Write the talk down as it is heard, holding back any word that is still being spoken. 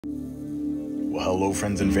Well, hello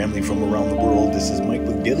friends and family from around the world. This is Mike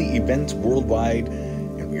with Daily Events Worldwide,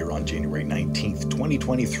 and we are on January 19th,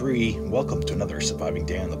 2023. Welcome to another surviving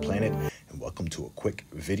day on the planet, and welcome to a quick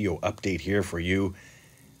video update here for you.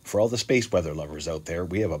 For all the space weather lovers out there,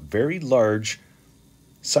 we have a very large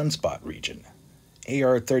sunspot region.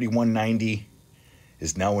 AR3190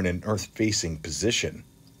 is now in an Earth-facing position.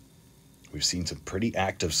 We've seen some pretty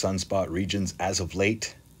active sunspot regions as of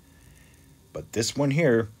late, but this one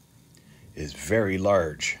here is very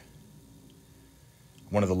large.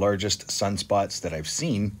 One of the largest sunspots that I've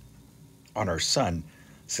seen on our sun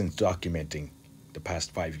since documenting the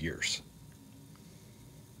past 5 years.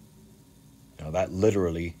 Now that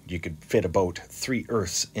literally, you could fit about 3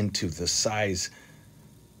 Earths into the size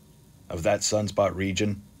of that sunspot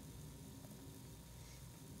region.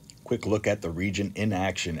 Quick look at the region in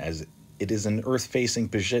action as it is an Earth-facing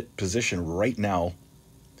position right now.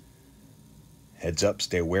 Heads up,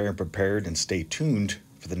 stay aware and prepared, and stay tuned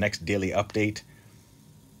for the next daily update,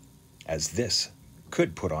 as this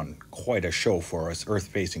could put on quite a show for us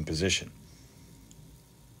Earth-facing position.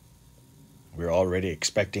 We're already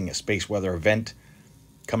expecting a space weather event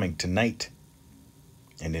coming tonight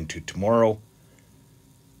and into tomorrow,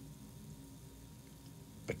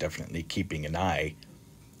 but definitely keeping an eye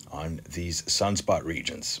on these sunspot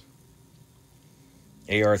regions.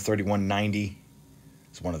 AR3190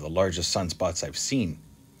 is one of the largest sunspots I've seen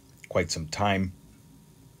quite some time.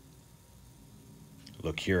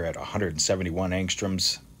 Look here at 171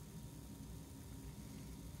 angstroms.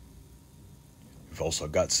 We've also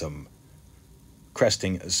got some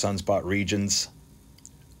cresting sunspot regions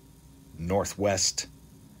northwest.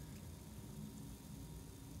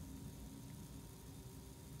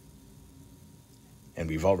 And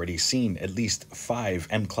we've already seen at least 5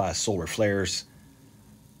 M-class solar flares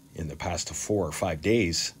in the past 4 or 5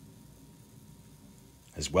 days,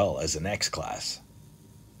 as well as an X-class.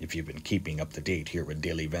 If you've been keeping up to date here with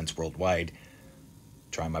Daily Events Worldwide,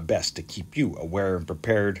 try my best to keep you aware and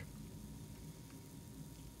prepared.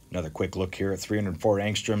 Another quick look here at 304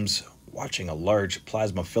 angstroms, watching a large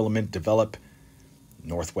plasma filament develop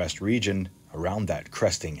northwest region around that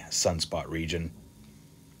cresting sunspot region.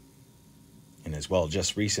 And as well,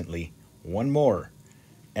 just recently, one more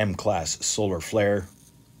M-class solar flare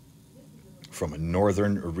from a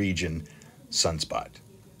northern region sunspot.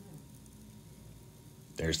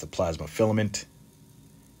 There's the plasma filament,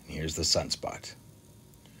 and here's the sunspot.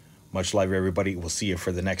 Much love, everybody. We'll see you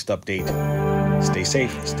for the next update. Stay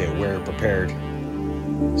safe, stay aware, prepared,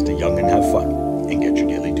 stay young and have fun, and get your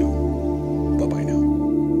daily due. Bye-bye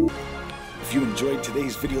now. If you enjoyed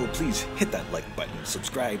today's video, please hit that like button,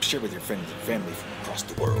 subscribe, share with your friends and family from across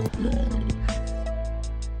the world.